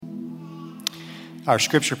Our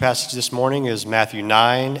scripture passage this morning is Matthew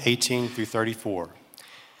 9:18 through 34.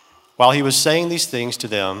 While he was saying these things to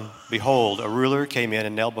them, behold, a ruler came in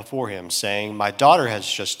and knelt before him, saying, "My daughter has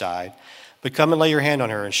just died, but come and lay your hand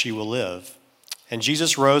on her, and she will live." And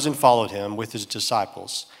Jesus rose and followed him with his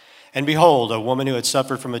disciples. And behold, a woman who had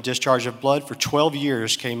suffered from a discharge of blood for 12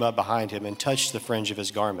 years came up behind him and touched the fringe of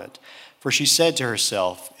his garment. For she said to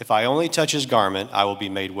herself, "If I only touch his garment, I will be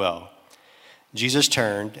made well." Jesus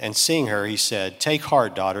turned, and seeing her, he said, "Take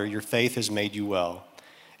heart, daughter, your faith has made you well."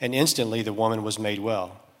 And instantly the woman was made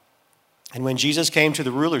well. And when Jesus came to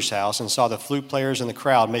the ruler's house and saw the flute players and the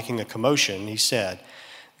crowd making a commotion, he said,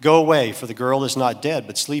 "Go away, for the girl is not dead,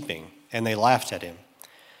 but sleeping." And they laughed at him.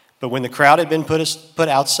 But when the crowd had been put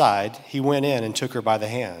outside, he went in and took her by the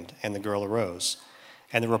hand, and the girl arose.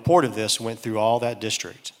 And the report of this went through all that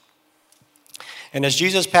district. And as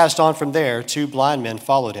Jesus passed on from there, 2 blind men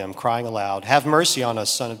followed him, crying aloud, "Have mercy on us,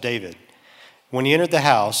 Son of David." When he entered the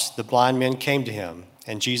house, the blind men came to him,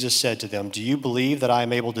 and Jesus said to them, "Do you believe that I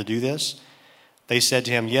am able to do this?" They said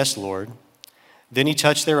to him, "Yes, Lord." Then he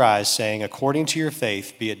touched their eyes, saying, "According to your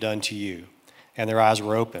faith be it done to you." And their eyes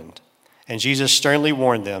were opened. And Jesus sternly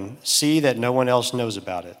warned them, "See that no one else knows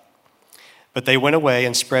about it." But they went away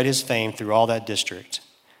and spread his fame through all that district.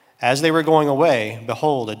 As they were going away,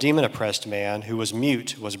 behold, a demon-oppressed man who was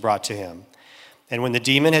mute was brought to him. And when the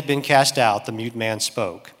demon had been cast out, the mute man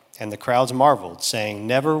spoke. And the crowds marveled, saying,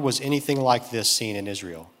 "Never was anything like this seen in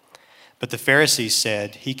Israel." But the Pharisees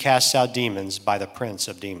said, "He casts out demons by the prince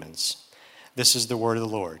of demons." This is the word of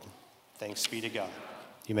the Lord. Thanks be to God.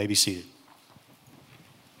 You may be seated.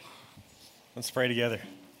 Let's pray together.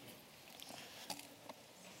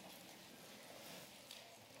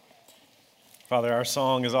 Father, our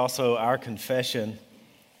song is also our confession.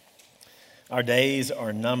 Our days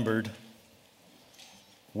are numbered.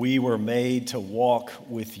 We were made to walk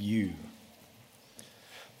with you.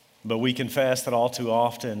 But we confess that all too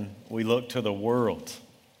often we look to the world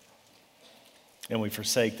and we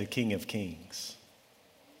forsake the King of Kings.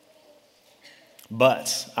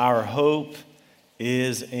 But our hope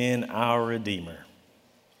is in our Redeemer,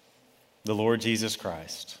 the Lord Jesus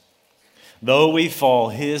Christ. Though we fall,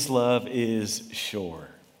 his love is sure,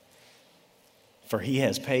 for he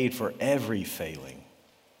has paid for every failing,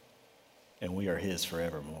 and we are his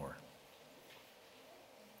forevermore.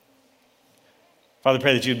 Father,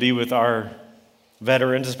 pray that you'd be with our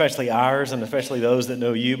veterans, especially ours, and especially those that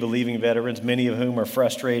know you, believing veterans, many of whom are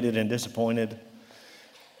frustrated and disappointed.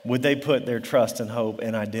 Would they put their trust and hope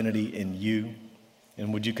and identity in you?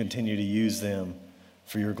 And would you continue to use them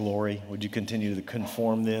for your glory? Would you continue to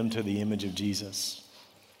conform them to the image of Jesus?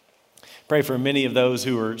 Pray for many of those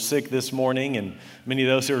who are sick this morning and many of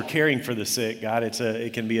those who are caring for the sick. God,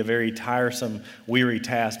 it can be a very tiresome, weary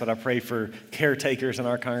task, but I pray for caretakers in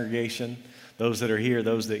our congregation, those that are here,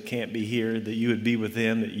 those that can't be here, that you would be with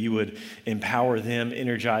them, that you would empower them,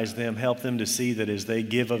 energize them, help them to see that as they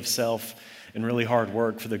give of self and really hard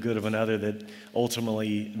work for the good of another, that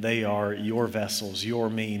ultimately they are your vessels, your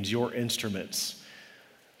means, your instruments.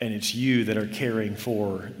 And it's you that are caring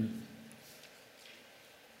for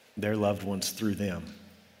their loved ones through them.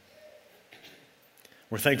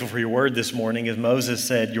 We're thankful for your word this morning. As Moses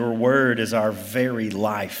said, your word is our very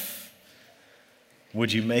life.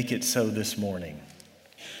 Would you make it so this morning?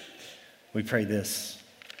 We pray this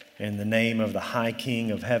in the name of the high King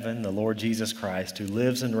of heaven, the Lord Jesus Christ, who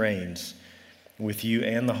lives and reigns with you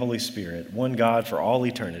and the Holy Spirit, one God for all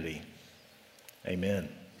eternity. Amen.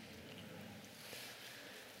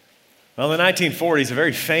 Well, in the 1940s, a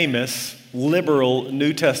very famous liberal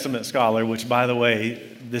New Testament scholar, which, by the way,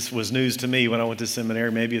 this was news to me when I went to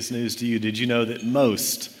seminary. Maybe it's news to you. Did you know that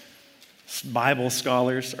most Bible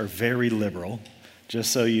scholars are very liberal?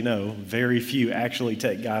 Just so you know, very few actually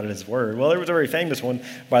take God at his word. Well, there was a very famous one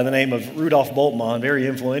by the name of Rudolf Bultmann, very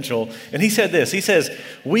influential. And he said this. He says,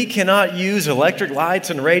 "We cannot use electric lights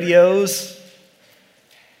and radios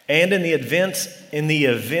and in the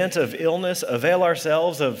event of illness, avail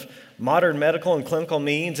ourselves of modern medical and clinical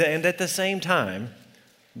means, and at the same time,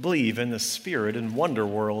 believe in the spirit and wonder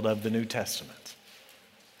world of the New Testament."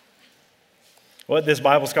 What this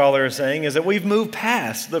Bible scholar is saying is that we've moved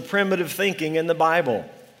past the primitive thinking in the Bible.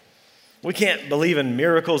 We can't believe in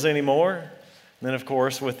miracles anymore. And then, of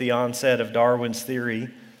course, with the onset of Darwin's theory,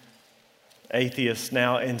 atheists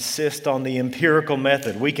now insist on the empirical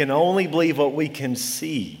method. We can only believe what we can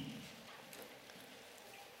see.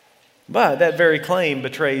 But that very claim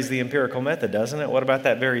betrays the empirical method, doesn't it? What about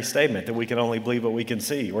that very statement that we can only believe what we can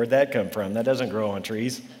see? Where'd that come from? That doesn't grow on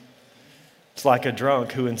trees. It's like a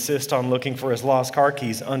drunk who insists on looking for his lost car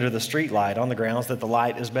keys under the street light on the grounds that the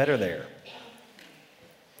light is better there.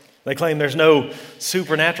 They claim there's no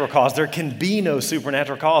supernatural cause. There can be no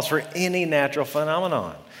supernatural cause for any natural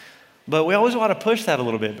phenomenon. But we always want to push that a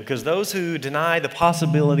little bit, because those who deny the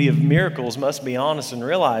possibility of miracles must be honest and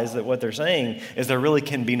realize that what they're saying is there really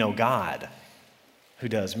can be no God who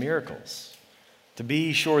does miracles. To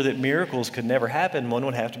be sure that miracles could never happen, one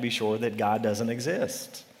would have to be sure that God doesn't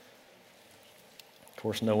exist. Of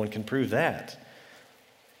course, no one can prove that.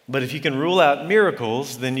 But if you can rule out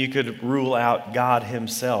miracles, then you could rule out God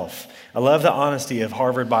himself. I love the honesty of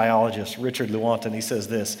Harvard biologist Richard Lewontin. He says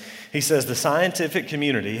this. He says the scientific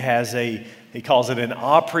community has he calls it an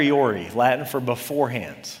a priori, Latin for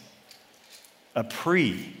beforehand, a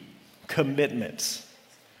pre-commitment.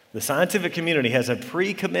 The scientific community has a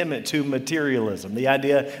pre-commitment to materialism, the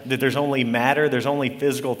idea that there's only matter, there's only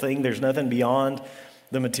physical thing, there's nothing beyond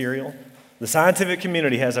the material. The scientific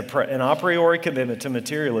community has an a priori commitment to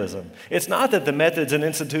materialism. It's not that the methods and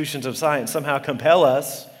institutions of science somehow compel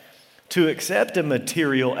us to accept a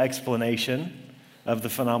material explanation of the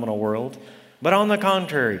phenomenal world, but on the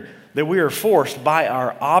contrary, that we are forced by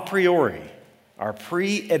our a priori, our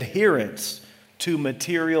pre-adherence to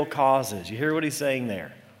material causes. You hear what he's saying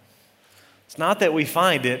there? It's not that we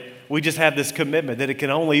find it, we just have this commitment that it can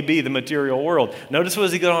only be the material world. Notice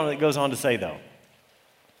what he goes on to say, though.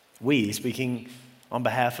 We, speaking on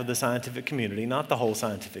behalf of the scientific community, not the whole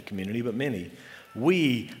scientific community, but many,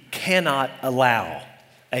 we cannot allow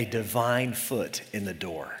a divine foot in the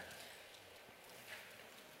door.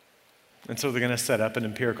 And so they're going to set up an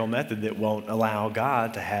empirical method that won't allow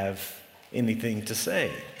God to have anything to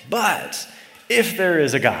say. But if there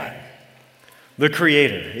is a God, the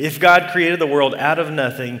creator, if God created the world out of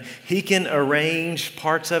nothing, he can arrange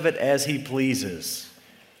parts of it as he pleases.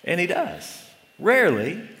 And he does.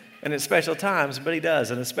 Rarely, and at special times, but he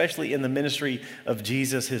does, and especially in the ministry of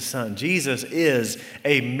Jesus, his son. Jesus is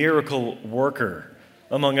a miracle worker,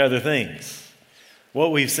 among other things.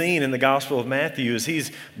 What we've seen in the Gospel of Matthew is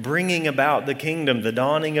he's bringing about the kingdom, the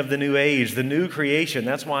dawning of the new age, the new creation.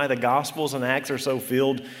 That's why the Gospels and Acts are so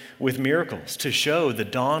filled with miracles, to show the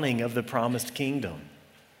dawning of the promised kingdom.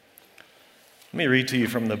 Let me read to you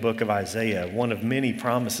from the book of Isaiah, one of many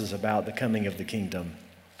promises about the coming of the kingdom.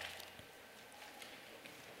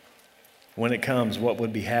 When it comes, what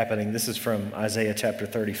would be happening? This is from Isaiah chapter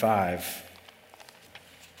 35.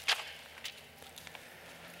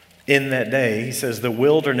 In that day, he says, the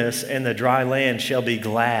wilderness and the dry land shall be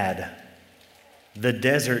glad. The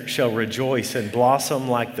desert shall rejoice and blossom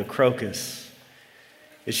like the crocus.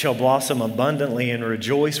 It shall blossom abundantly and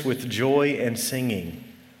rejoice with joy and singing.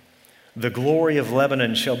 The glory of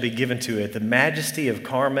Lebanon shall be given to it, the majesty of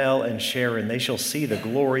Carmel and Sharon. They shall see the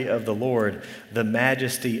glory of the Lord, the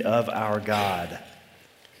majesty of our God.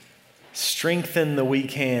 Strengthen the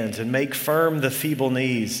weak hands and make firm the feeble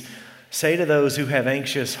knees. Say to those who have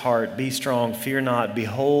anxious heart, be strong, fear not.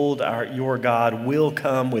 Behold, your God will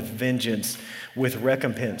come with vengeance, with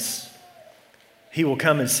recompense. He will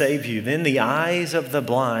come and save you. Then the eyes of the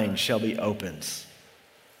blind shall be opened,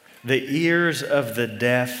 the ears of the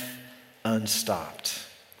deaf unstopped.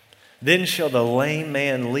 Then shall the lame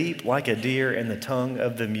man leap like a deer, and the tongue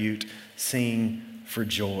of the mute sing for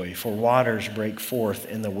joy. For waters break forth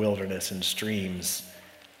in the wilderness and streams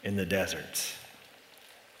in the deserts.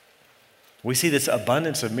 We see this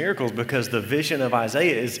abundance of miracles because the vision of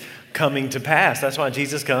Isaiah is coming to pass. That's why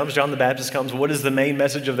Jesus comes, John the Baptist comes. What is the main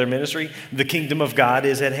message of their ministry? The kingdom of God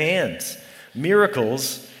is at hand.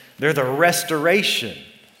 Miracles, they're the restoration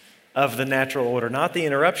of the natural order, not the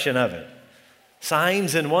interruption of it.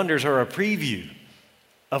 Signs and wonders are a preview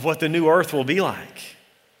of what the new earth will be like.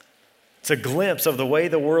 It's a glimpse of the way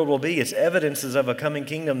the world will be. It's evidences of a coming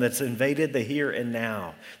kingdom that's invaded the here and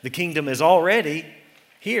now. The kingdom is already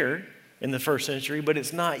here in the first century, but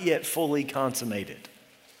it's not yet fully consummated.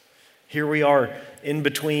 Here we are in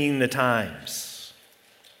between the times.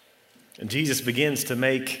 And Jesus begins to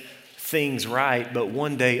make things right, but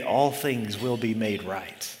one day all things will be made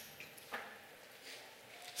right.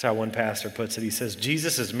 That's how one pastor puts it. He says,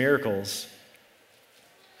 Jesus' miracles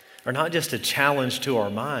are not just a challenge to our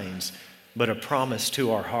minds, but a promise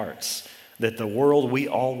to our hearts that the world we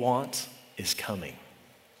all want is coming.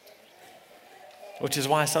 Which is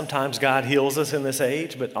why sometimes God heals us in this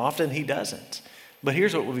age, but often he doesn't. But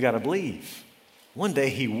here's what we've got to believe. One day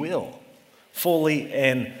he will, fully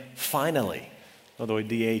and finally. Or the way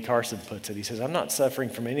D.A. Carson puts it, he says, I'm not suffering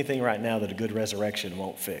from anything right now that a good resurrection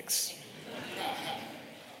won't fix.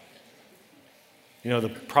 You know, the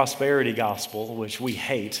prosperity gospel, which we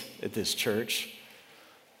hate at this church,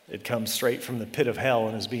 it comes straight from the pit of hell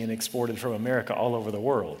and is being exported from America all over the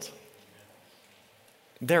world.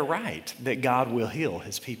 They're right that God will heal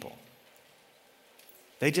his people.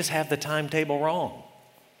 They just have the timetable wrong.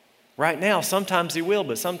 Right now, sometimes he will,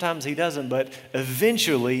 but sometimes he doesn't. But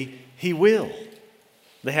eventually, he will.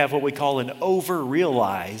 They have what we call an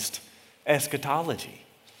over-realized eschatology.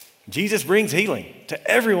 Jesus brings healing to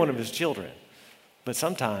every one of his children. But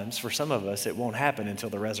sometimes, for some of us, it won't happen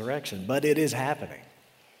until the resurrection. But it is happening.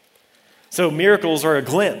 So miracles are a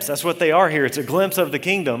glimpse. That's what they are here. It's a glimpse of the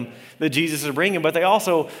kingdom that Jesus is bringing. But they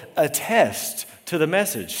also attest to the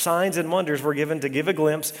message. Signs and wonders were given to give a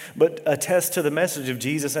glimpse, but attest to the message of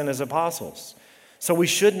Jesus and his apostles. So we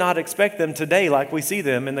should not expect them today like we see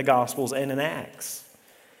them in the Gospels and in Acts.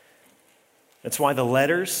 That's why the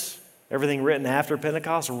letters, everything written after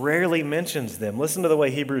Pentecost, rarely mentions them. Listen to the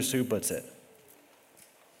way Hebrews 2 puts it.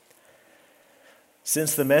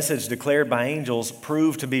 Since the message declared by angels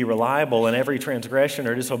proved to be reliable and every transgression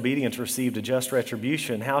or disobedience received a just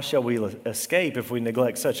retribution, how shall we escape if we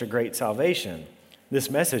neglect such a great salvation? This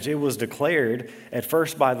message, it was declared at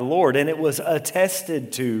first by the Lord, and it was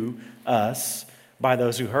attested to us by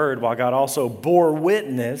those who heard, while God also bore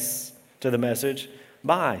witness to the message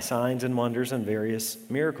by signs and wonders and various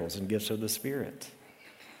miracles and gifts of the Spirit.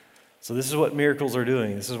 So this is what miracles are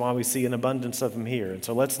doing. This is why we see an abundance of them here. And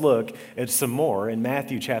so let's look at some more in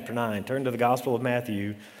Matthew chapter 9. Turn to the Gospel of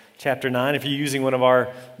Matthew chapter 9. If you're using one of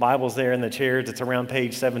our Bibles there in the chairs, it's around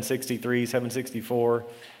page 763, 764.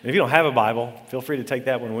 And if you don't have a Bible, feel free to take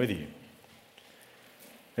that one with you.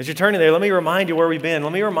 As you're turning there, let me remind you where we've been.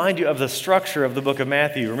 Let me remind you of the structure of the book of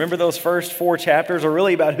Matthew. Remember, those first 4 chapters are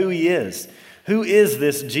really about who he is. Who is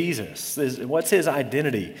this Jesus? What's his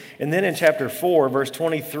identity? And then in chapter 4, verse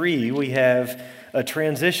 23, we have a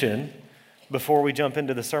transition before we jump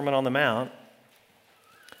into the Sermon on the Mount.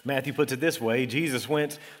 Matthew puts it this way: Jesus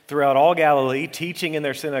went throughout all Galilee, teaching in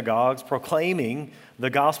their synagogues, proclaiming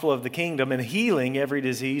the gospel of the kingdom, and healing every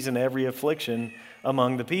disease and every affliction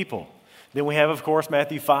among the people. Then we have, of course,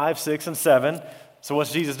 Matthew 5, 6, and 7. So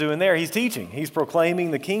what's Jesus doing there? He's teaching. He's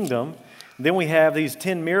proclaiming the kingdom. Then we have these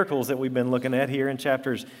 10 miracles that we've been looking at here in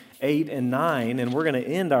chapters 8 and 9, and we're going to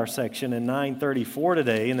end our section in 9:34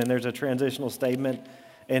 today, and then there's a transitional statement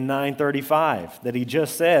in 9:35 that he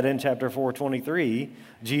just said in chapter 4:23.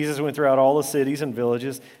 Jesus went throughout all the cities and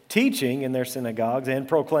villages, teaching in their synagogues and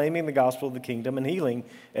proclaiming the gospel of the kingdom and healing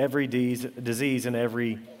every disease and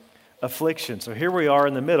every affliction. So here we are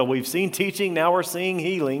in the middle. We've seen teaching, now we're seeing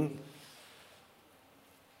healing.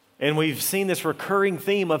 And we've seen this recurring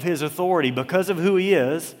theme of his authority because of who he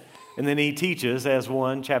is. And then he teaches, as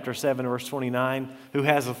one, chapter 7, verse 29, who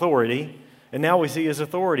has authority. And now we see his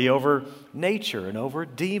authority over nature and over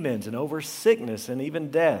demons and over sickness and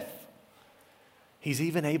even death. He's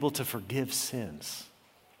even able to forgive sins.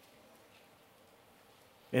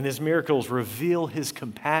 And his miracles reveal his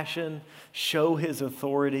compassion, show his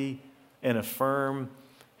authority, and affirm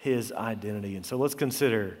his identity. And so let's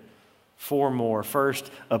consider 4 more.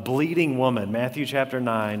 First, a bleeding woman, Matthew chapter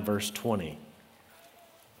 9, verse 20.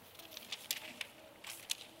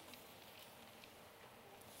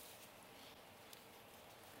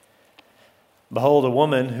 Behold, a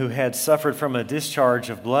woman who had suffered from a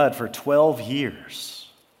discharge of blood for 12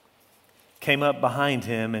 years came up behind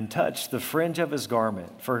him and touched the fringe of his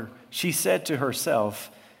garment. For she said to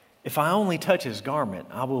herself, "If I only touch his garment,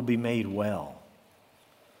 I will be made well."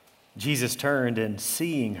 Jesus turned and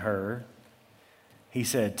seeing her, he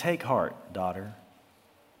said, "Take heart, daughter.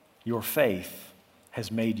 Your faith has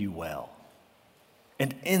made you well."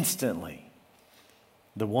 And instantly,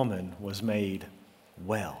 the woman was made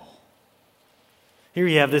well. Here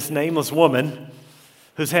you have this nameless woman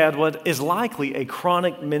who's had what is likely a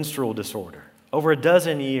chronic menstrual disorder over a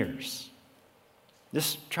dozen years.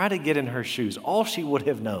 Just try to get in her shoes. All she would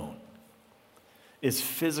have known is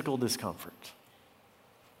physical discomfort,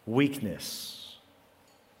 weakness,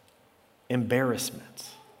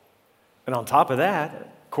 embarrassment. And on top of that,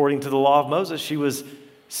 according to the law of Moses, she was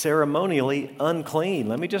ceremonially unclean.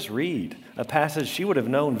 Let me just read a passage she would have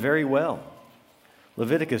known very well.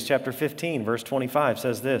 Leviticus chapter 15, verse 25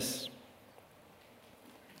 says this: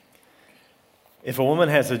 "If a woman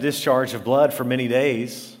has a discharge of blood for many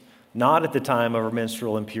days, not at the time of her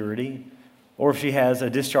menstrual impurity, or if she has a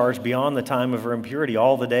discharge beyond the time of her impurity,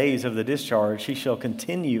 all the days of the discharge, she shall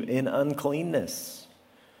continue in uncleanness.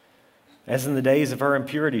 As in the days of her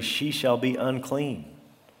impurity, she shall be unclean.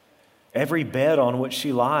 Every bed on which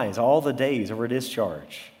she lies, all the days of her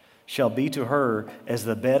discharge, shall be to her as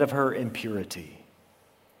the bed of her impurity."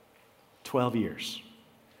 12 years.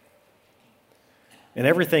 "And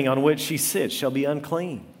everything on which she sits shall be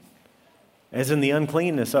unclean, as in the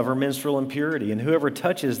uncleanness of her menstrual impurity. And whoever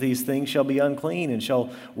touches these things shall be unclean, and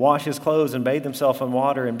shall wash his clothes and bathe himself in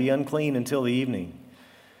water and be unclean until the evening.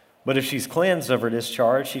 But if she's cleansed of her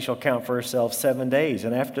discharge, she shall count for herself 7 days,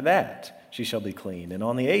 and after that she shall be clean. And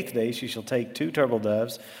on the 8th day she shall take 2 turtle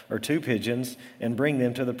doves or 2 pigeons and bring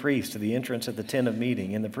them to the priest to the entrance of the tent of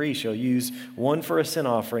meeting. And the priest shall use one for a sin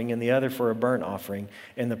offering and the other for a burnt offering.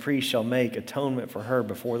 And the priest shall make atonement for her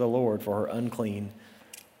before the Lord for her unclean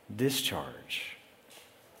discharge.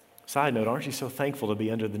 Side note, aren't you so thankful to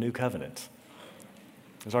be under the new covenant?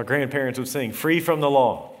 As our grandparents would sing, free from the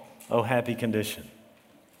law, oh happy condition.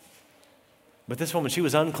 But this woman, she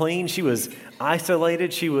was unclean, she was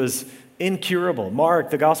isolated, she was incurable. Mark,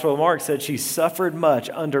 the Gospel of Mark said she suffered much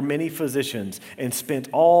under many physicians and spent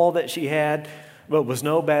all that she had, but was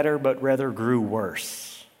no better, but rather grew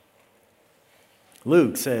worse.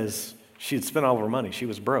 Luke says she had spent all of her money. She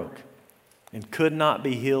was broke and could not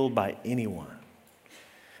be healed by anyone.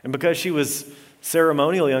 And because she was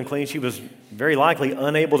ceremonially unclean, she was very likely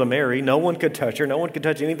unable to marry. No one could touch her. No one could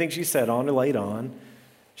touch anything she sat on or laid on.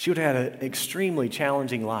 She would have had an extremely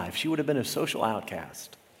challenging life. She would have been a social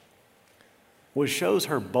outcast, which shows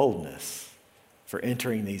her boldness for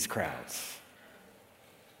entering these crowds.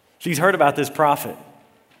 She's heard about this prophet,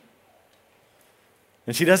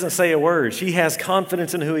 and she doesn't say a word. She has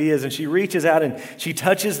confidence in who he is, and she reaches out and she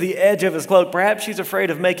touches the edge of his cloak. Perhaps she's afraid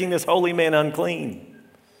of making this holy man unclean.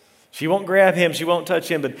 She won't grab him, she won't touch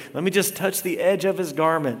him, but let me just touch the edge of his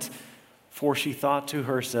garment. For she thought to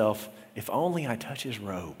herself, if only I touch his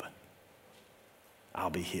robe, I'll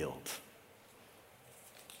be healed.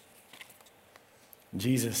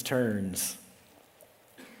 Jesus turns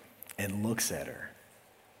and looks at her.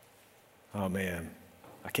 Oh man,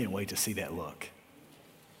 I can't wait to see that look.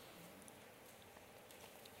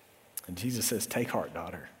 And Jesus says, take heart,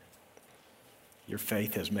 daughter. Your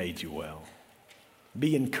faith has made you well.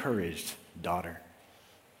 Be encouraged, daughter.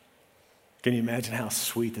 Can you imagine how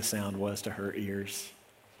sweet the sound was to her ears?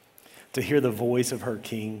 To hear the voice of her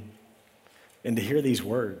king and to hear these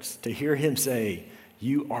words, to hear him say,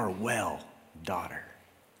 you are well, daughter.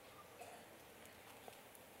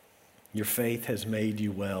 Your faith has made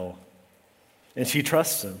you well. And she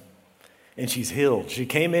trusts him and she's healed. She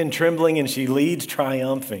came in trembling and she leads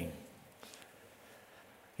triumphing.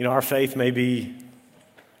 You know, our faith may be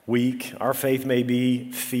weak. Our faith may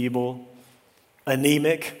be feeble,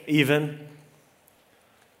 anemic even.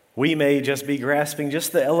 We may just be grasping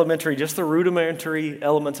just the rudimentary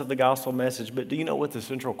elements of the gospel message. But do you know what the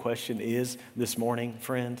central question is this morning,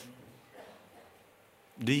 friend?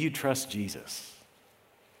 Do you trust Jesus?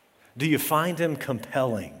 Do you find him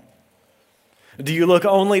compelling? Do you look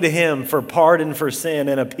only to him for pardon for sin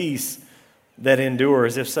and a peace that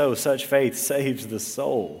endures? If so, such faith saves the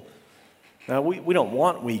soul. Now, we don't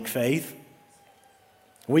want weak faith.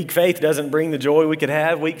 Weak faith doesn't bring the joy we could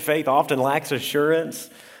have. Weak faith often lacks assurance.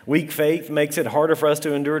 Weak faith makes it harder for us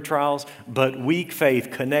to endure trials, but weak faith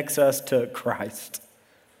connects us to Christ,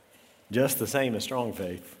 just the same as strong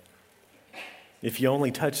faith. If you only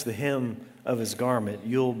touch the hem of his garment,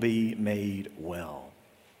 you'll be made well.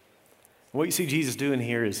 What you see Jesus doing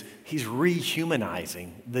here is he's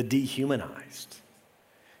rehumanizing the dehumanized.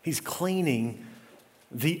 He's cleaning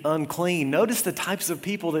the unclean. Notice the types of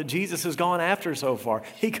people that Jesus has gone after so far.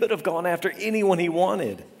 He could have gone after anyone he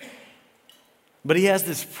wanted. But he has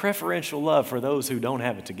this preferential love for those who don't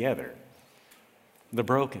have it together. The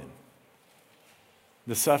broken,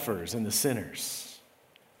 the sufferers and the sinners,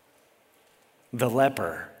 the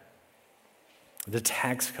leper, the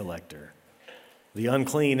tax collector, the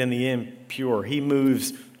unclean and the impure. He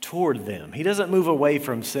moves toward them. He doesn't move away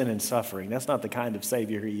from sin and suffering. That's not the kind of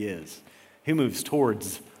Savior he is. He moves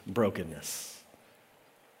towards brokenness.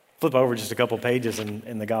 Flip over just a couple pages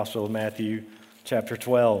in the Gospel of Matthew, chapter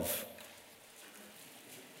 12.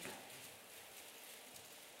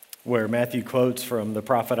 Where Matthew quotes from the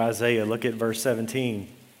prophet Isaiah. Look at verse 17.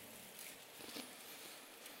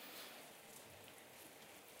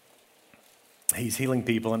 He's healing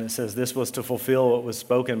people, and it says this was to fulfill what was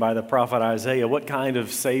spoken by the prophet Isaiah. What kind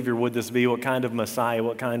of Savior would this be? What kind of Messiah?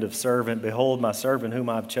 What kind of servant? Behold, my servant whom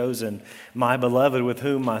I've chosen, my beloved with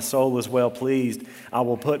whom my soul is well pleased. I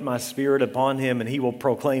will put my spirit upon him, and he will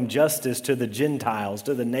proclaim justice to the Gentiles,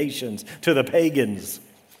 to the nations, to the pagans.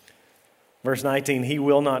 Verse 19, he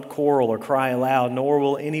will not quarrel or cry aloud, nor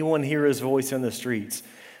will anyone hear his voice in the streets.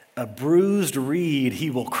 A bruised reed he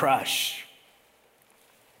will crush.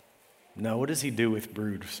 No, what does he do with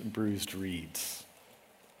bruised reeds?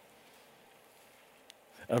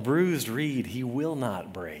 A bruised reed he will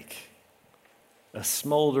not break. A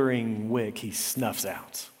smoldering wick he snuffs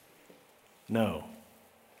out. No.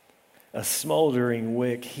 A smoldering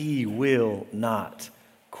wick he will not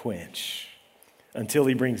quench until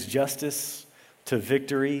he brings justice to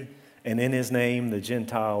victory and in his name the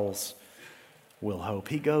Gentiles will hope.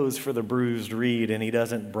 He goes for the bruised reed, and he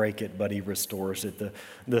doesn't break it, but he restores it.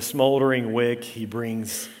 The smoldering wick he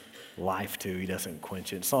brings life to. He doesn't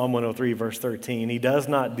quench it. Psalm 103, verse 13, he does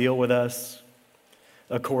not deal with us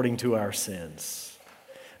according to our sins,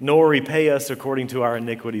 nor repay us according to our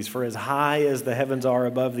iniquities. For as high as the heavens are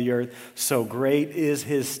above the earth, so great is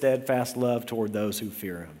his steadfast love toward those who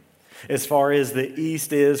fear him. As far as the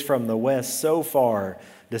east is from the west, so far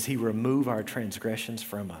does he remove our transgressions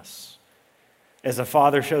from us. As a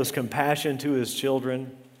father shows compassion to his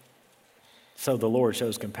children, so the Lord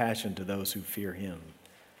shows compassion to those who fear him.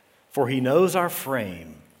 For he knows our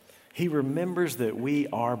frame. He remembers that we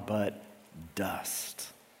are but dust.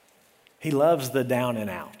 He loves the down and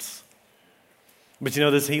outs. But you know,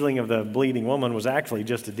 this healing of the bleeding woman was actually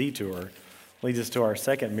just a detour. Leads us to our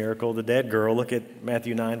second miracle, the dead girl. Look at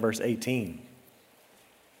Matthew 9, verse 18.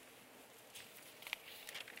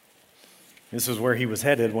 This is where he was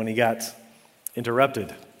headed when he got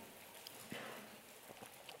interrupted.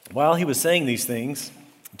 While he was saying these things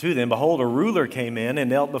to them, behold, a ruler came in and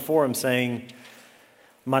knelt before him, saying,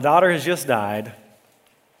 my daughter has just died,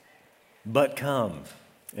 but come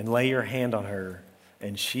and lay your hand on her,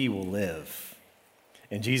 and she will live.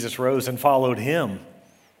 And Jesus rose and followed him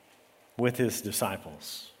with his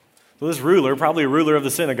disciples. So this ruler, probably a ruler of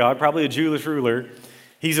the synagogue, probably a Jewish ruler,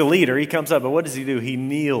 he's a leader. He comes up, but what does he do? He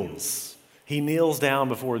kneels. He kneels down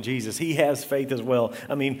before Jesus. He has faith as well.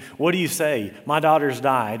 I mean, what do you say? My daughter's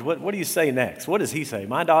died. What do you say next? What does he say?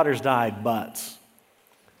 My daughter's died, but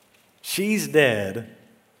she's dead,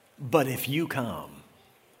 but if you come,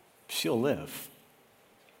 she'll live.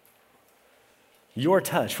 Your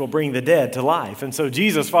touch will bring the dead to life. And so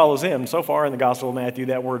Jesus follows him. So far in the Gospel of Matthew,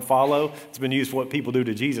 that word follow, it's been used for what people do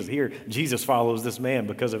to Jesus. Here, Jesus follows this man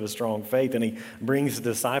because of his strong faith, and he brings the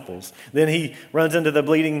disciples. Then he runs into the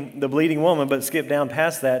bleeding woman, but skip down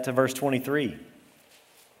past that to verse 23.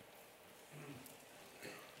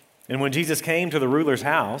 And when Jesus came to the ruler's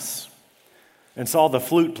house and saw the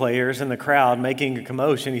flute players in the crowd making a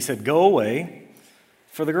commotion, he said, go away,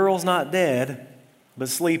 for the girl's not dead, but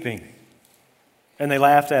sleeping. And they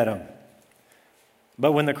laughed at him.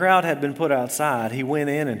 But when the crowd had been put outside, he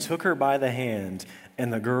went in and took her by the hand,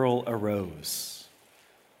 and the girl arose.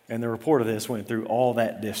 And the report of this went through all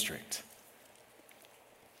that district.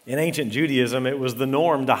 In ancient Judaism, it was the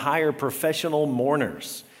norm to hire professional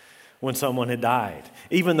mourners when someone had died.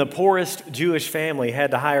 Even the poorest Jewish family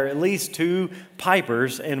had to hire at least 2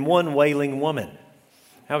 pipers and 1 wailing woman.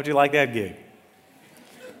 How would you like that gig?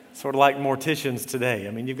 Sort of like morticians today.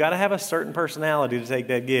 I mean, you've got to have a certain personality to take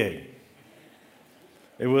that gig.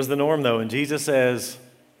 It was the norm, though, and Jesus says,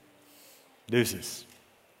 deuces,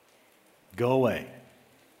 go away,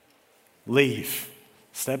 leave,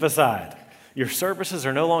 step aside. Your services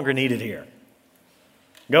are no longer needed here.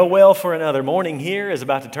 Go well for another. Mourning here is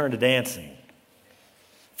about to turn to dancing.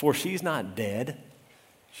 For she's not dead,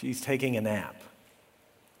 she's taking a nap.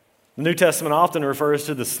 The New Testament often refers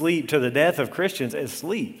to the death of Christians as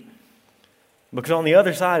sleep. Because on the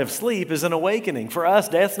other side of sleep is an awakening. For us,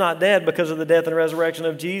 death's not dead because of the death and resurrection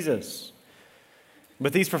of Jesus.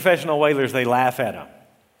 But these professional wailers, they laugh at him.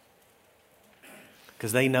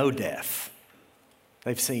 Because they know death.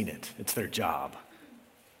 They've seen it. It's their job.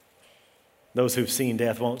 Those who've seen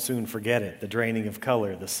death won't soon forget it. The draining of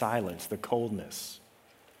color, the silence, the coldness.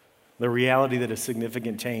 The reality that a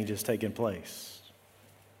significant change has taken place.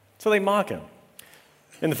 So they mock him.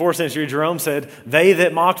 In the 4th century, Jerome said, they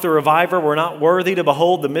that mocked the reviver were not worthy to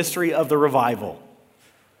behold the mystery of the revival.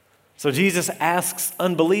 So Jesus asks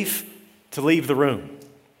unbelief to leave the room.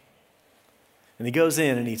 And he goes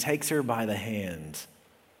in and he takes her by the hand.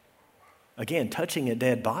 Again, touching a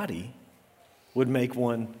dead body would make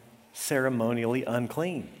one ceremonially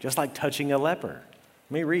unclean, just like touching a leper.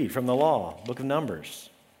 Let me read from the law, book of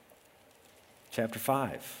Numbers, chapter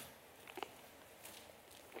 5.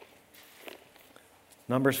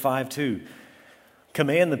 Numbers 5:2.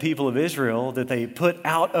 Command the people of Israel that they put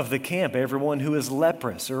out of the camp everyone who is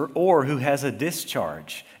leprous or who has a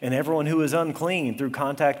discharge, and everyone who is unclean through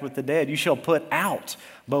contact with the dead. You shall put out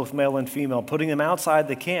both male and female, putting them outside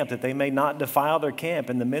the camp, that they may not defile their camp,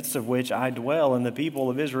 in the midst of which I dwell. And the people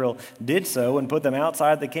of Israel did so and put them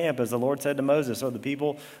outside the camp, as the Lord said to Moses. So the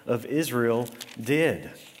people of Israel did.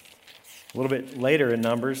 A little bit later in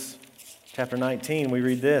Numbers, chapter 19, we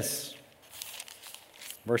read this.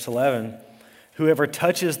 Verse 11, whoever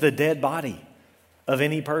touches the dead body of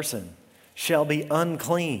any person shall be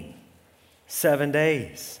unclean 7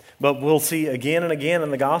 days. But we'll see again and again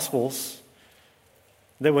in the Gospels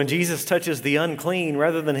that when Jesus touches the unclean,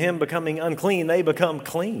 rather than him becoming unclean, they become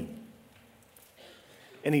clean.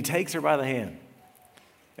 and he takes her by the hand,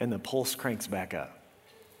 and the pulse cranks back up.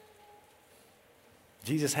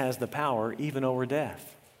 Jesus has the power even over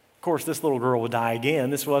death. Of course, this little girl would die again.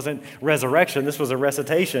 This wasn't resurrection. This was a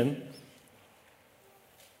resuscitation.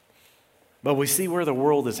 But we see where the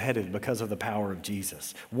world is headed because of the power of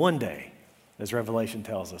Jesus. One day, as Revelation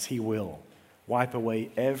tells us, he will wipe away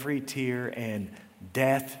every tear, and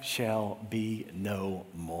death shall be no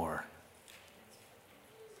more.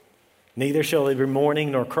 Neither shall there be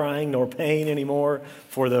mourning, nor crying, nor pain anymore,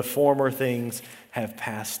 for the former things have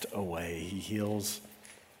passed away. He heals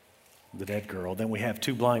the dead girl. Then we have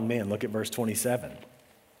two blind men. Look at verse 27.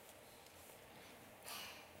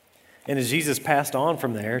 And as Jesus passed on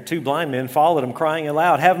from there, two blind men followed him, crying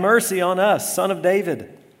aloud, "Have mercy on us, Son of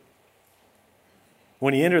David."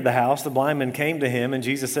 When he entered the house, the blind men came to him, and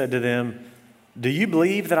Jesus said to them, "Do you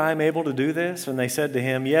believe that I am able to do this?" And they said to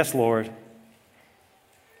him, "Yes, Lord."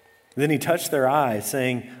 Then he touched their eyes,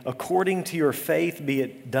 saying, "According to your faith be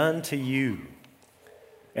it done to you."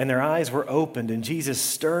 And their eyes were opened, and Jesus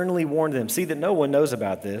sternly warned them. See that no one knows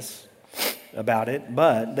about it,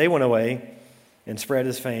 but they went away and spread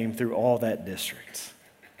his fame through all that district.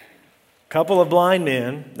 A couple of blind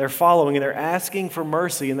men, they're following, and they're asking for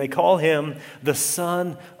mercy, and they call him the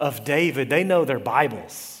Son of David. They know their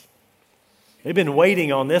Bibles. They've been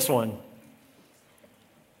waiting on this one.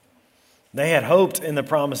 They had hoped in the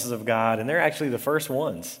promises of God, and they're actually the first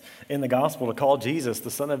ones in the gospel to call Jesus the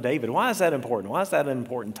Son of David. Why is that important? Why is that an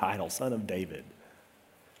important title, Son of David?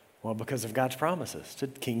 Well, because of God's promises to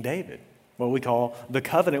King David, what we call the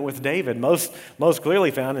covenant with David, most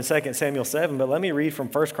clearly found in 2 Samuel 7. But let me read from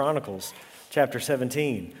 1 Chronicles chapter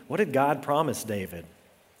 17. What did God promise David?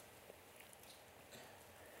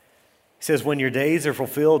 He says, "When your days are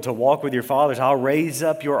fulfilled to walk with your fathers, I'll raise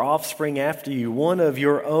up your offspring after you, one of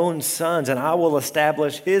your own sons, and I will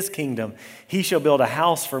establish his kingdom. He shall build a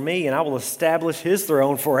house for me, and I will establish his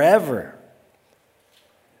throne forever.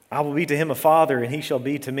 I will be to him a father, and he shall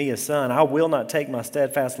be to me a son. I will not take my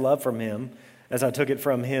steadfast love from him, as I took it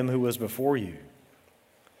from him who was before you.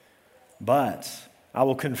 But I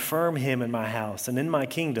will confirm him in my house and in my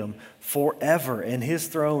kingdom forever, and his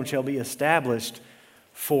throne shall be established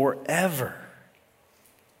forever."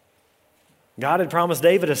 God had promised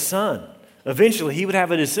David a son. Eventually, he would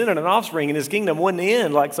have a descendant, an offspring, and his kingdom wouldn't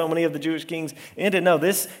end like so many of the Jewish kings ended. No,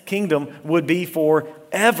 this kingdom would be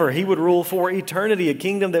forever. He would rule for eternity, a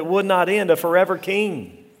kingdom that would not end, a forever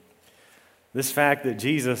king. This fact that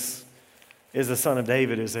Jesus is the Son of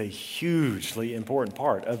David is a hugely important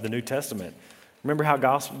part of the New Testament. Remember how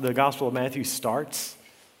the Gospel of Matthew starts?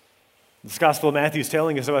 This Gospel of Matthew is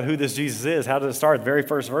telling us about who this Jesus is. How does it start? The very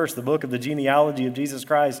first verse, the book of the genealogy of Jesus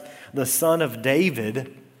Christ, the son of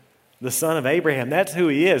David, the son of Abraham. That's who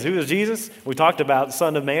he is. Who is Jesus? We talked about the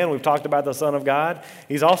Son of Man. We've talked about the Son of God.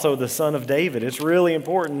 He's also the son of David. It's really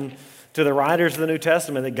important to the writers of the New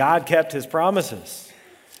Testament that God kept his promises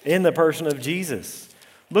in the person of Jesus.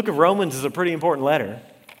 The book of Romans is a pretty important letter.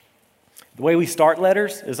 The way we start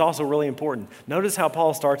letters is also really important. Notice how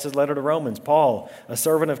Paul starts his letter to Romans. Paul, a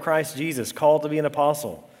servant of Christ Jesus, called to be an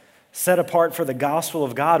apostle, set apart for the gospel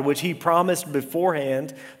of God, which he promised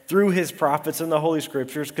beforehand through his prophets in the Holy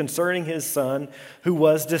Scriptures concerning his Son, who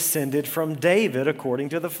was descended from David according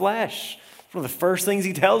to the flesh. One of the first things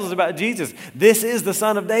he tells us about Jesus. This is the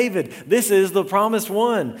Son of David. This is the promised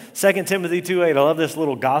one. 2 Timothy 2:8. I love this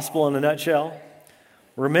little gospel in a nutshell.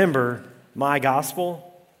 Remember my gospel.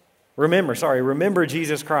 Remember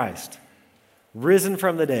Jesus Christ, risen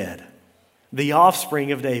from the dead, the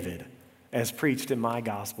offspring of David, as preached in my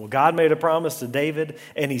gospel. God made a promise to David,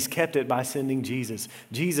 and he's kept it by sending Jesus.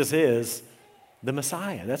 Jesus is the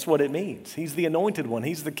Messiah. That's what it means. He's the anointed one.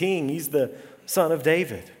 He's the king. He's the Son of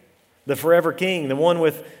David, the forever king, the one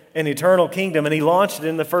with an eternal kingdom. And he launched it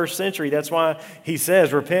in the first century. That's why he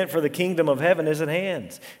says, repent, for the kingdom of heaven is at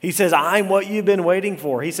hand. He says, I'm what you've been waiting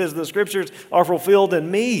for. He says, the scriptures are fulfilled in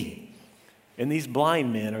me. And these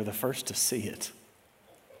blind men are the first to see it.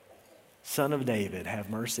 Son of David, have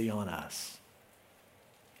mercy on us.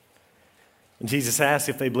 And Jesus asks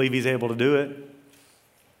if they believe he's able to do it.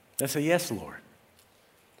 They say, yes, Lord.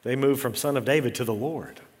 They move from Son of David to the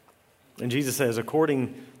Lord. And Jesus says,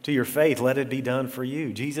 according to your faith, let it be done for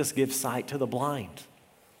you. Jesus gives sight to the blind.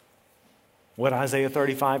 What Isaiah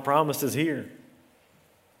 35 promises here.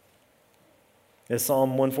 As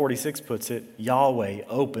Psalm 146 puts it, Yahweh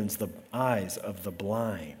opens the eyes of the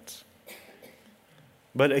blind.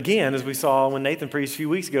 But again, as we saw when Nathan preached a few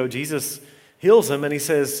weeks ago, Jesus heals them and he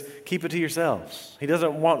says, keep it to yourselves. He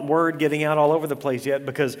doesn't want word getting out all over the place yet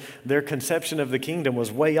because their conception of the kingdom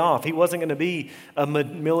was way off. He wasn't going to be a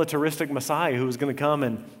militaristic Messiah who was going to come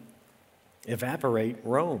and evaporate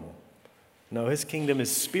Rome. No, his kingdom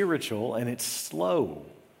is spiritual and it's slow.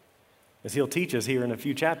 As he'll teach us here in a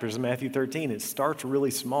few chapters in Matthew 13, it starts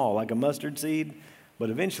really small, like a mustard seed, but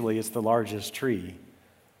eventually it's the largest tree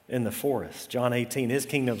in the forest. John 18, his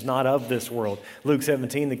kingdom's not of this world. Luke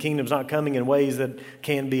 17, the kingdom's not coming in ways that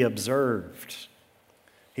can be observed.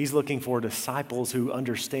 He's looking for disciples who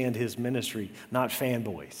understand his ministry, not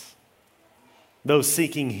fanboys. Those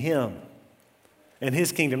seeking him and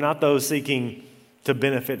his kingdom, not those seeking to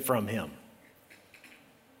benefit from him.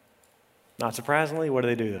 Not surprisingly, what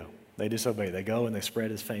do? Though? They disobey. They go and they spread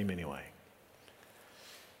his fame anyway.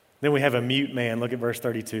 Then we have a mute man. Look at verse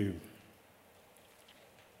 32.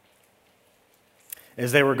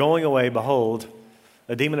 As they were going away, behold,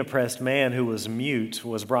 a demon-oppressed man who was mute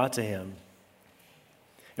was brought to him.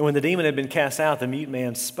 And when the demon had been cast out, the mute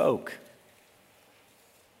man spoke.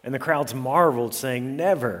 And the crowds marveled, saying,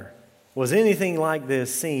 never was anything like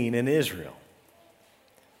this seen in Israel.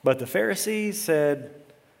 But the Pharisees said,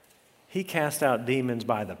 he cast out demons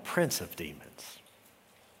by the prince of demons.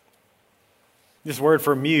 This word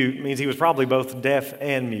for mute means he was probably both deaf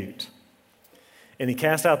and mute. And he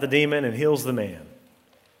cast out the demon and heals the man.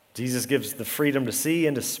 Jesus gives the freedom to see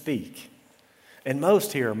and to speak. And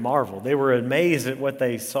most here marveled. They were amazed at what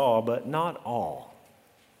they saw, but not all.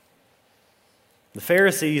 The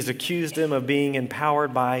Pharisees accused him of being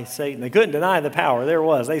empowered by Satan. They couldn't deny the power. There it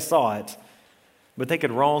was. They saw it. But they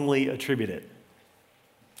could wrongly attribute it.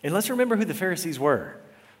 And let's remember who the Pharisees were.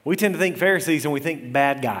 We tend to think Pharisees and we think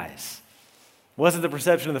bad guys. Wasn't the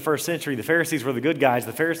perception of the first century. The Pharisees were the good guys.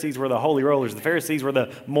 The Pharisees were the holy rollers. The Pharisees were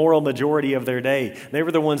the moral majority of their day. They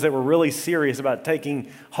were the ones that were really serious about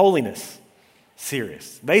taking holiness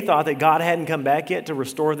serious. They thought that God hadn't come back yet to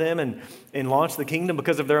restore them and launch the kingdom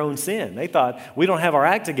because of their own sin. They thought, we don't have our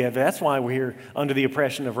act together. That's why we're here under the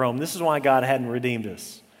oppression of Rome. This is why God hadn't redeemed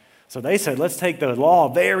us. So they said, let's take the law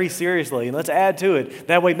very seriously and let's add to it.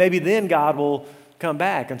 That way maybe then God will come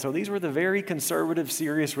back. And so these were the very conservative,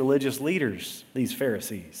 serious religious leaders, these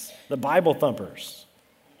Pharisees, the Bible thumpers.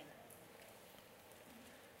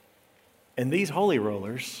 And these holy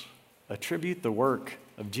rollers attribute the work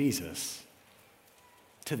of Jesus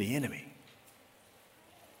to the enemy.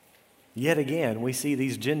 Yet again, we see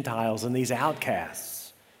these Gentiles and these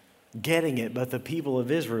outcasts getting it, but the people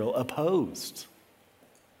of Israel opposed.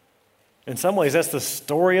 In some ways, that's the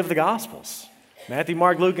story of the Gospels. Matthew,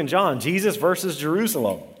 Mark, Luke, and John, Jesus versus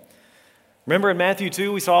Jerusalem. Remember in Matthew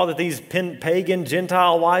 2, we saw that these pagan,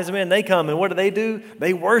 Gentile wise men, they come and what do?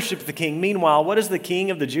 They worship the king. Meanwhile, what does the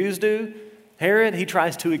king of the Jews do? Herod, he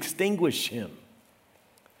tries to extinguish him.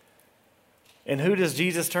 And who does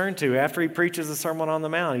Jesus turn to after he preaches the Sermon on the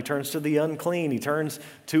Mount? He turns to the unclean. He turns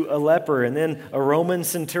to a leper and then a Roman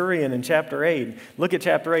centurion in chapter 8. Look at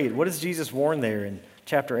chapter 8. What does Jesus warn there in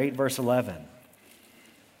chapter 8, verse 11?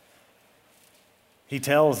 He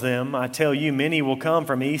tells them, I tell you, many will come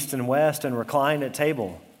from east and west and recline at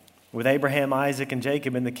table with Abraham, Isaac, and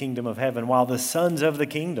Jacob in the kingdom of heaven, while the sons of the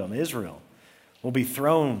kingdom, Israel, will be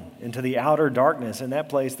thrown into the outer darkness. In that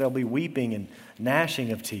place, there'll be weeping and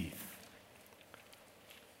gnashing of teeth.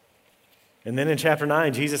 And then in chapter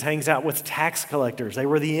 9, Jesus hangs out with tax collectors. They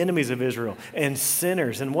were the enemies of Israel and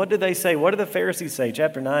sinners. And what did they say? What did the Pharisees say?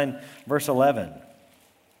 Chapter 9, verse 11.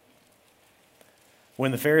 When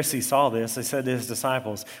the Pharisees saw this, they said to his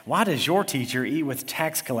disciples, why does your teacher eat with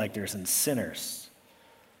tax collectors and sinners?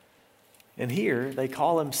 And here they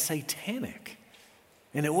call him satanic.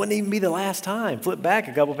 And it wouldn't even be the last time. Flip back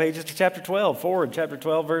a couple pages to chapter 12, forward, chapter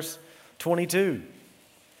 12, verse 22.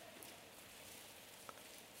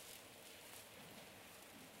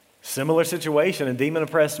 Similar situation, a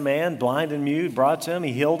demon-oppressed man, blind and mute, brought to him,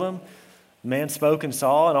 he healed him. The man spoke and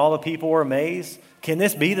saw, and all the people were amazed. Can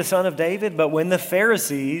this be the son of David? But when the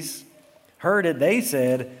Pharisees heard it, they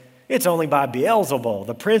said, it's only by Beelzebul,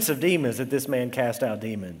 the prince of demons, that this man cast out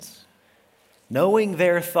demons. Knowing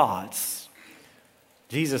their thoughts,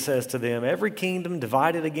 Jesus says to them, every kingdom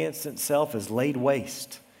divided against itself is laid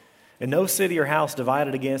waste, and no city or house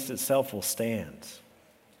divided against itself will stand.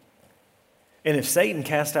 And if Satan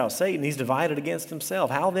cast out Satan, he's divided against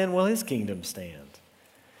himself. How then will his kingdom stand?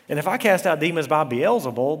 And if I cast out demons by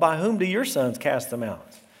Beelzebul, by whom do your sons cast them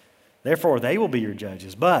out? Therefore, they will be your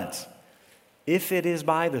judges. But if it is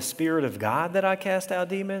by the Spirit of God that I cast out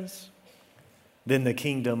demons, then the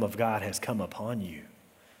kingdom of God has come upon you.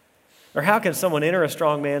 Or how can someone enter a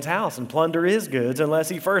strong man's house and plunder his goods unless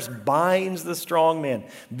he first binds the strong man?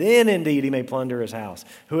 Then indeed he may plunder his house.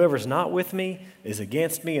 Whoever is not with me is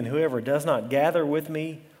against me, and whoever does not gather with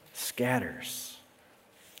me scatters.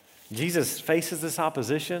 Jesus faces this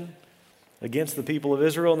opposition, against the people of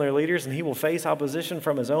Israel and their leaders, and he will face opposition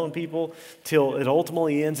from his own people till it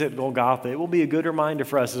ultimately ends at Golgotha. It will be a good reminder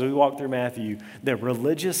for us as we walk through Matthew that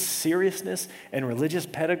religious seriousness and religious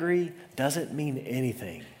pedigree doesn't mean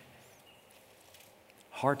anything.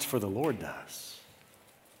 Hearts for the Lord does.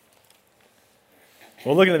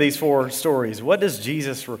 Well, looking at these 4 stories, what does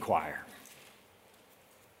Jesus require?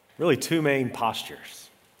 Really 2 main postures.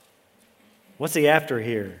 What's he after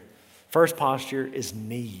here? First posture is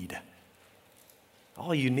need.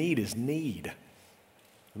 All you need is need.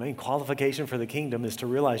 The main qualification for the kingdom is to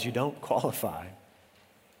realize you don't qualify.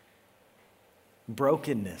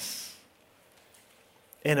 Brokenness.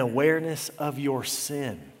 An awareness of your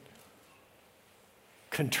sin.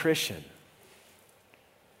 Contrition.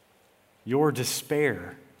 Your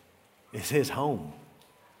despair is his home.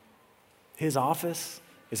 His office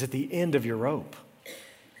is at the end of your rope.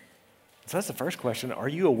 So that's the first question. Are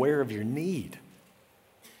you aware of your need?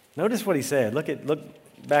 Notice what he said. Look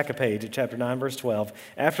back a page at chapter 9, verse 12.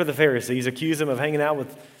 After the Pharisees accuse him of hanging out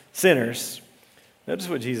with sinners, notice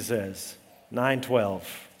what Jesus says. 9:12.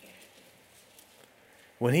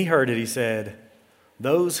 When he heard it, he said,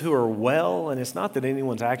 those who are well, and it's not that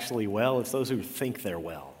anyone's actually well, it's those who think they're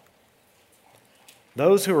well.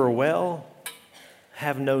 Those who are well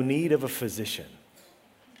have no need of a physician,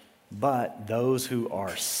 but those who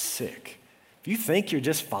are sick. If you think you're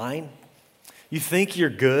just fine, you think you're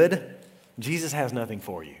good, Jesus has nothing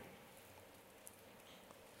for you.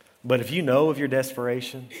 But if you know of your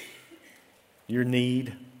desperation, your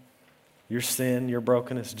need, your sin, your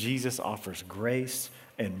brokenness, Jesus offers grace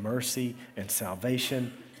and mercy and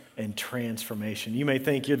salvation and transformation. You may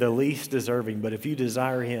think you're the least deserving, but if you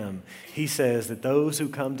desire him, he says that those who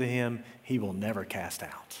come to him, he will never cast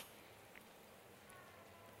out.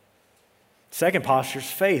 Second posture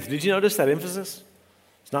is faith. Did you notice that emphasis?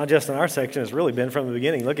 It's not just in our section, it's really been from the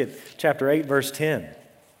beginning. Look at chapter 8, verse 10.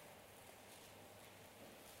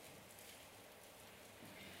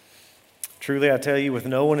 Truly I tell you, with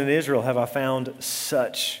no one in Israel have I found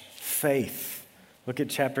such faith. Look at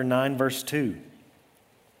chapter 9, verse 2.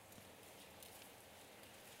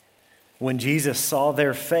 When Jesus saw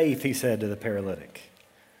their faith, he said to the paralytic.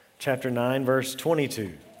 Chapter 9, verse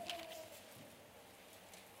 22.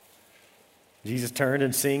 Jesus turned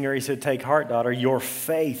and seeing her, he said, take heart, daughter, your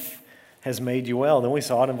faith has made you well. Then we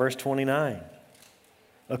saw it in verse 29.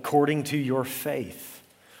 According to your faith.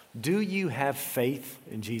 Do you have faith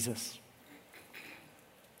in Jesus?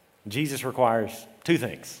 Jesus requires 2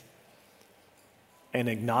 things. An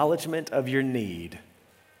acknowledgement of your need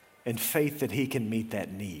and faith that he can meet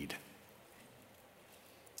that need.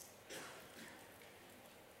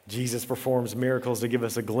 Jesus performs miracles to give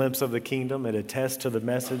us a glimpse of the kingdom. It attests to the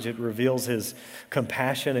message. It reveals his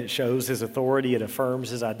compassion. It shows his authority. It affirms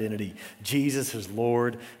his identity. Jesus is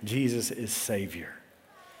Lord. Jesus is Savior.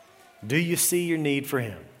 Do you see your need for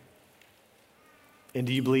him? And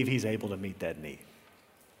do you believe he's able to meet that need?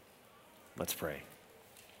 Let's pray.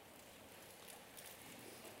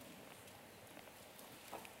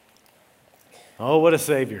 Oh, what a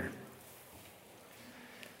Savior.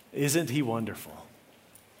 Isn't he wonderful?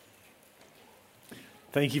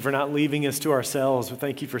 Thank you for not leaving us to ourselves.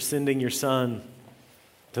 Thank you for sending your Son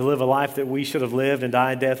to live a life that we should have lived and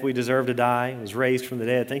die a death we deserve to die, was raised from the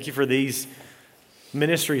dead. Thank you for these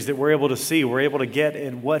ministries that we're able to see. We're able to get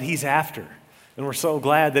in what he's after. And we're so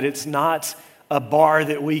glad that it's not a bar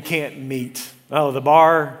that we can't meet. Oh, the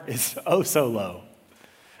bar is oh so low.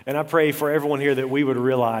 And I pray for everyone here that we would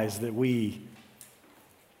realize that we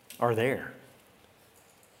are there.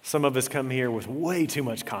 Some of us come here with way too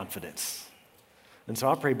much confidence. And so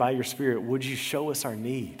I pray by your Spirit, would you show us our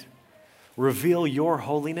need? Reveal your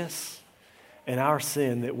holiness and our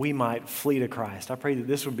sin that we might flee to Christ. I pray that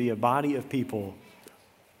this would be a body of people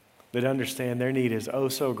that understand their need is oh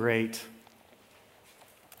so great,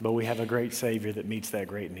 but we have a great Savior that meets that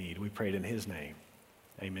great need. We pray it in his name.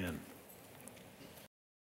 Amen.